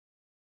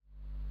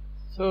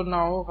So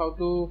now how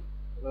to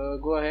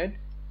go ahead,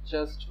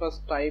 just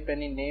first type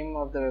any name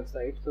of the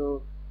website.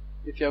 So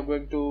if you are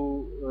going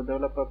to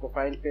develop a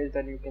profile page,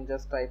 then you can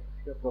just type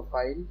your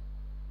profile,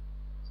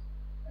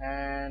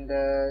 and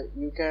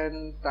you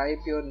can type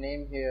your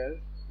name here.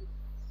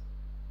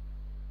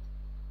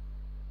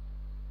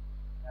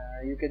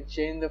 You can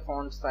change the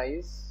font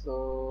size,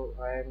 so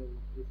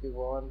if you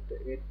want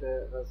it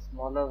a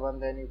smaller one,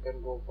 then you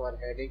can go for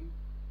heading,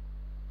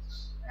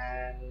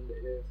 and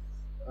if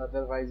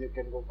otherwise you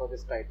can go for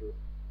this title.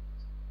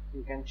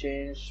 You can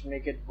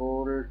make it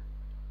bold,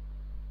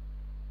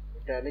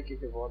 italic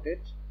if you want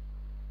it,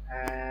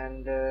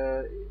 and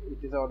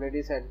it is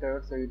already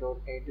centered, so you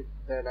don't need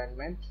the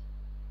alignment.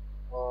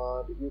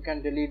 Or you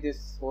can delete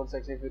this whole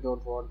section if you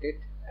don't want it.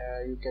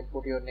 You can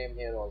put your name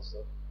here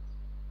also.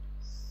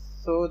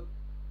 So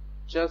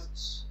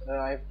just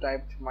I've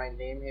typed my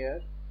name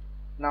here.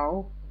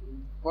 Now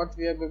what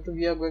we are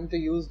going to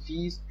use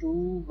these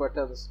two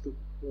buttons to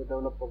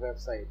develop a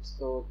website.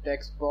 So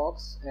text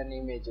box and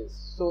images.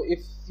 So if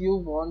you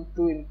want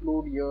to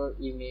include your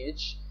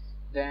image,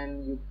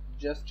 then you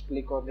just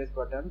click on this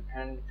button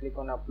and click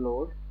on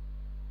upload.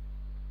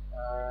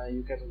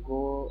 You can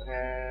go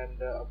and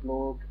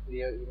upload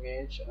your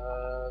image.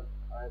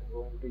 I'm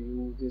going to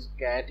use this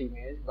cat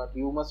image, but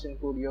you must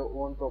include your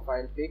own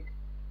profile pic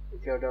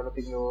if you are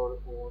developing your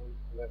own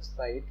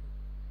website.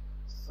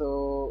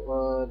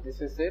 So this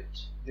is it.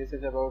 This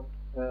is about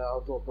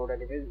how to upload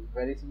an image.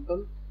 Very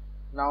simple.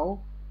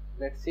 Now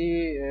let's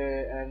see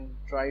and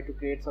try to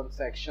create some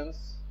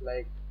sections.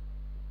 Like,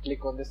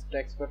 click on this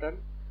text button,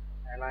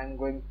 and I'm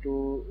going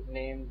to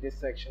name this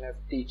section as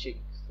teaching.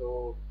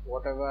 So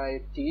whatever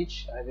I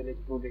teach, I will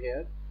include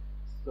here.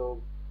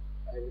 So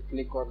I will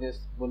click on this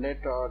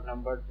bullet or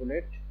numbered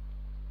bullet.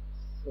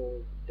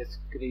 So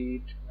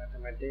discrete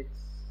mathematics,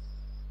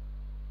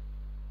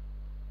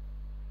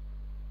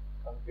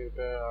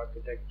 computer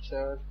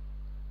architecture,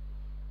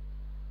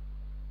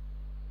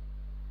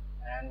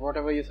 and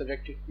whatever you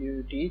subject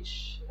you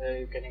teach,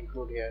 you can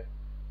include here.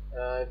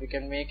 We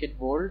can make it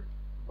bold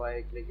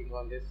by clicking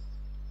on this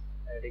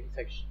heading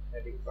section,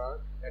 heading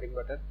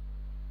button,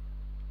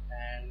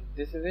 and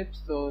this is it.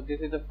 So this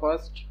is the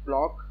first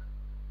block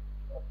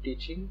of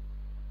teaching.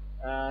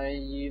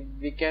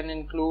 We can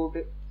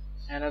include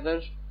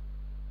another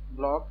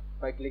block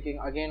by clicking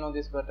again on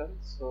this button.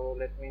 So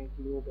let me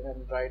include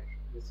and write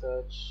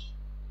research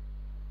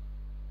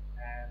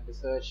and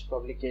research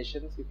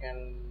publications. You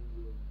can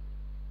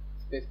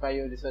specify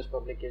your research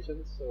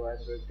publications. So I'm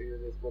going to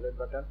use this bullet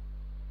button.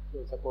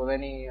 So suppose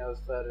any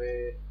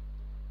survey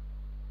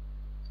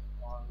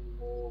on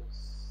MOOCs,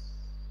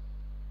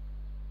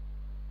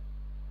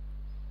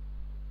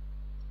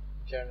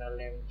 journal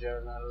name,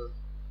 journal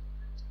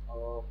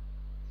of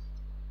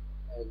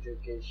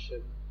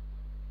education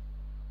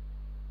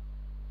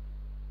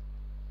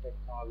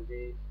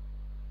technology,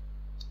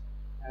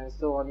 and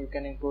so on. You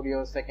can include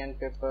your second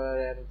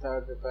paper and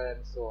third paper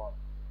and so on.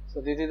 So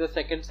this is the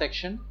second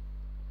section.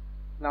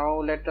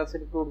 Now let us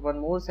include one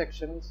more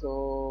section.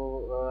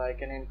 So I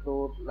can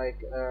include, like,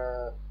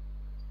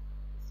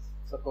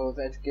 suppose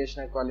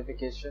educational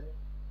qualification.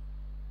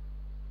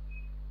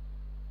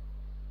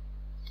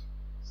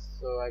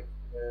 So I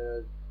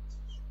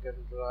can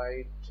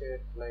write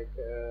it like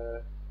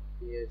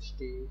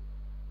PhD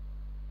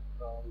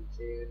from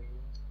JNU,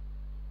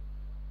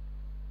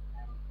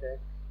 MTech,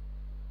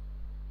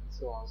 and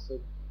so on.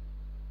 So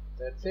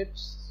that's it.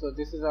 So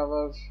this is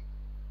our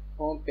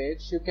home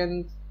page. You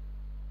can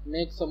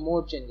make some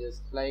more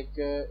changes, like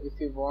if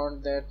you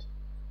want that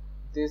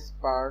this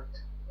part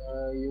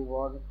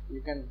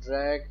you can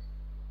drag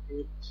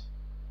it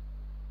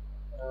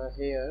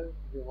here.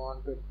 You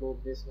want to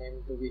include this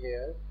name to be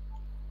here,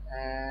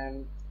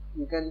 and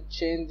you can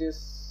change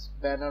this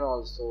banner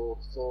also.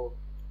 So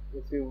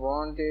if you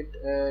want it,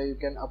 you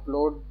can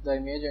upload the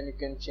image and you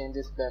can change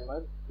this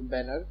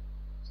banner,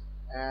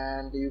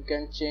 and you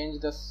can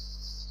change the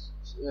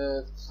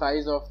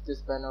size of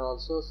this banner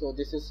also. So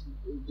this is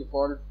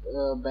default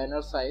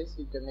banner size.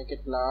 You can make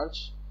it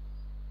large,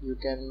 you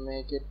can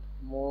make it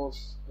more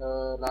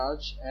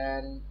large,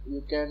 and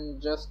you can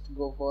just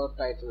go for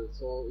title.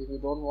 So if you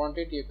don't want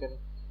it, you can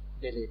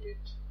delete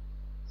it.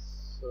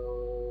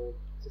 So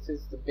this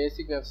is the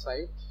basic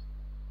website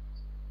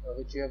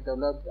which you have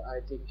developed, I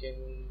think,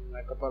 in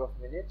a couple of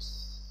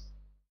minutes.